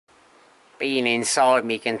been inside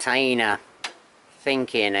me container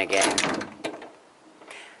thinking again.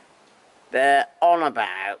 They're on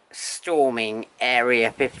about storming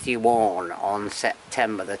Area 51 on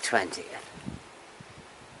September the 20th.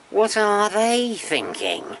 What are they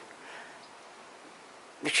thinking?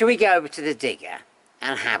 Shall we go over to the digger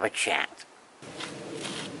and have a chat?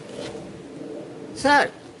 So,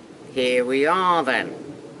 here we are then.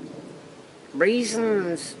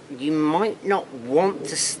 Reasons you might not want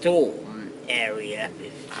to storm Area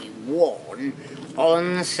 51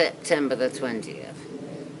 on September the 20th.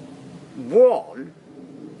 One,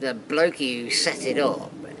 the bloke who set it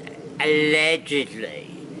up allegedly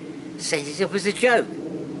set it up as a joke.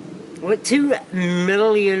 Well, 2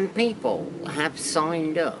 million people have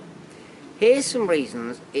signed up. Here's some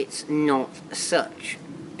reasons it's not such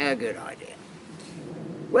a good idea.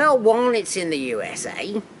 Well, one, it's in the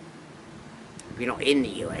USA. If you're not in the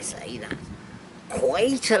USA, that's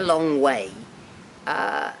quite a long way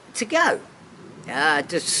to go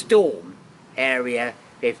to storm Area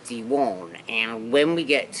 51. And when we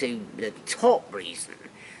get to the top reason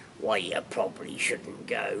why you probably shouldn't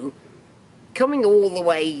go, coming all the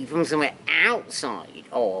way from somewhere outside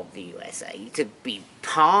of the USA to be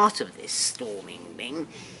part of this storming thing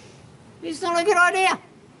is not a good idea.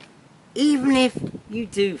 Even if you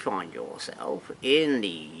do find yourself in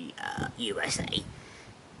the USA,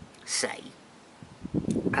 say,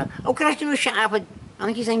 oh, can I do a shout out? I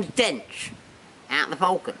think his name's Dench, out in the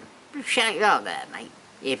Falcon. Shout you out there, mate,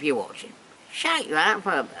 if you're watching. Shout you out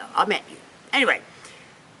for, I met you. Anyway,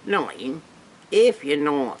 9, if you're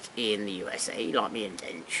not in the USA, like me and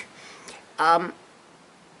Dench,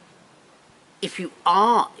 if you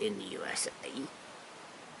are in the USA,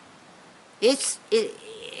 it's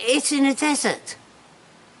in a desert.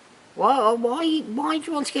 Why do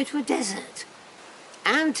you want to go to a desert?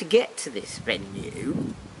 And to get to this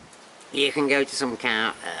venue, you can go to some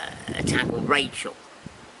kind of, a town called Rachel.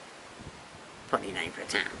 Funny name for a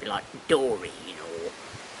town, be like Doreen or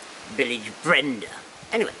Village Brenda.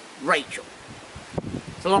 Anyway, Rachel.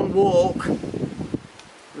 It's a long walk,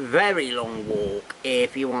 very long walk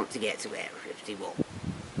if you want to get to Area 51.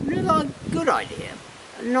 It's a good idea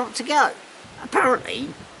not to go. Apparently,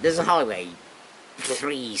 there's a highway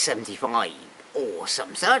 375 or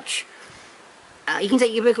some such. You can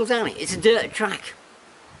take your vehicle down it. It's a dirt track.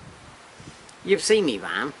 You've seen me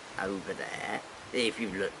van over there if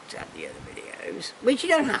you've looked at the other videos, which you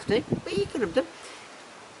don't have to, but you could have done.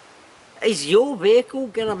 Is your vehicle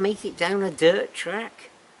going to make it down a dirt track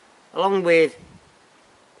along with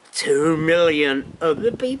 2 million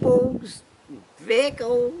other people's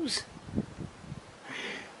vehicles?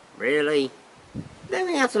 Really? Then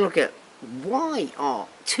we have to look at why are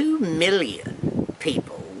 2 million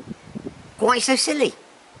people quite so silly?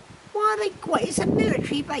 Why are they quite, it's a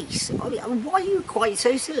military base. I mean, why are you quite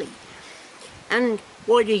so silly? And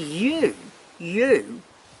why do you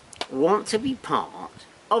want to be part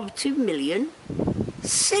of 2 million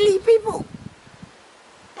silly people?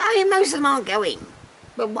 I mean, most of them aren't going.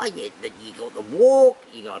 But why? You got to walk,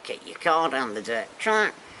 you got to get your car down the dirt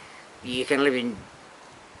track, you can live in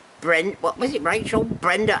what was it, Rachel?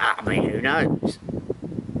 Brenda? I mean, who knows?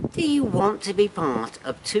 Do you want to be part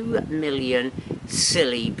of 2 million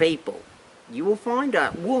silly people? You will find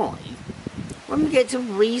out why when we get to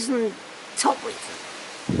top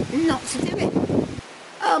reason not to do it.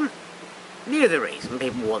 The other reason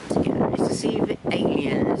people want to go is to see if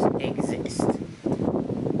aliens exist.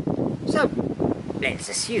 So, let's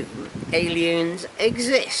assume aliens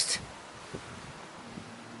exist.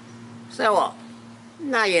 So what?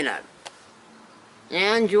 Now you know.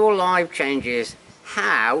 And your life changes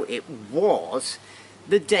how it was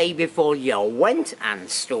the day before you went and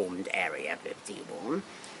stormed Area 51.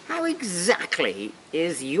 How exactly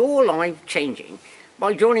is your life changing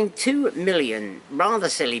by joining 2 million rather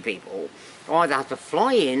silly people who either have to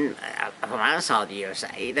fly in from outside the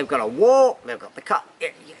USA, they've got to walk, they've got the car,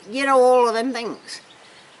 you know, all of them things.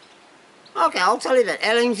 Okay, I'll tell you that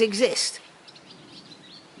aliens exist.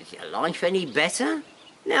 Is your life any better?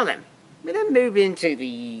 Now then, we then move into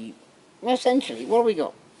the, essentially, what have we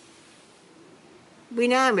got? We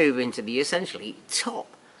now move into the essentially top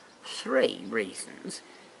 3 reasons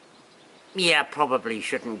you probably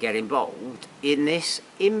shouldn't get involved in this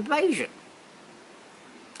invasion.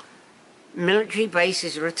 Military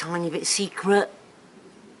bases are a tiny bit secret.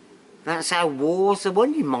 That's how wars are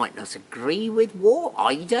won. You might not agree with war.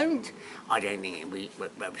 I don't. I don't think we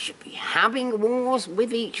should be having wars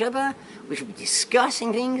with each other. We should be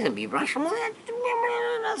discussing things and be rational.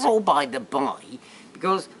 That's all by the by,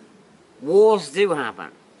 because wars do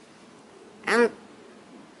happen. And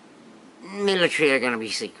military are going to be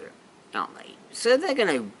secret. aren't they? So they're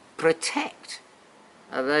going to protect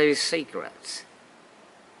those secrets.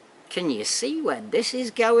 Can you see where this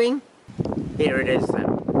is going? Here it is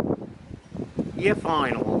then. Your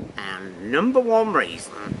final and number one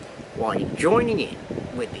reason why joining in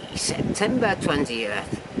with the September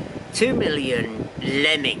 20th 2 million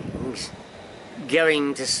lemmings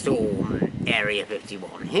going to storm Area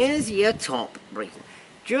 51. Here's your top reason.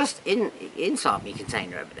 Just inside my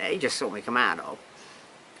container over there, you just saw me come out of.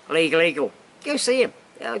 Legal. Go see him.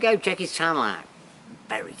 Go check his channel out.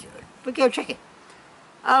 Very good. But go check it.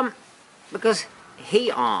 Because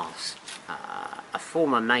he asked a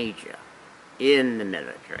former major in the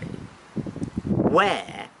military,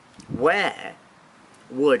 where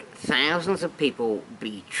would thousands of people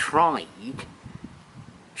be tried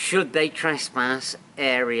should they trespass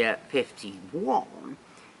Area 51?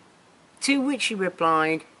 To which he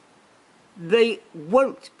replied, they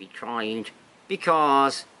won't be tried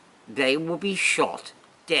because they will be shot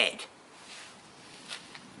dead.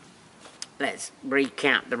 Let's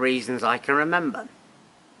recap the reasons I can remember.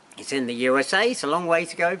 It's in the USA, it's a long way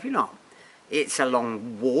to go if you're not. It's a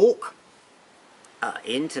long walk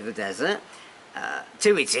into the desert.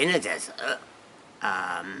 It's in a desert.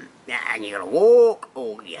 And you gotta walk,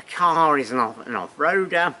 or your car is an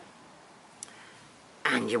off-roader.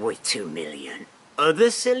 And you're with 2 million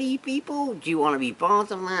other silly people. Do you want to be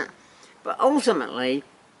part of that? But ultimately,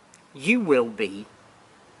 you will be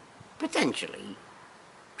potentially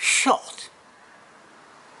shot.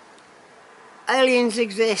 Aliens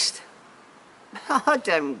exist. I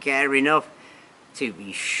don't care enough to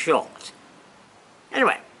be shot.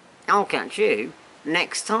 Anyway, I'll catch you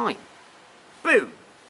next time. Boom!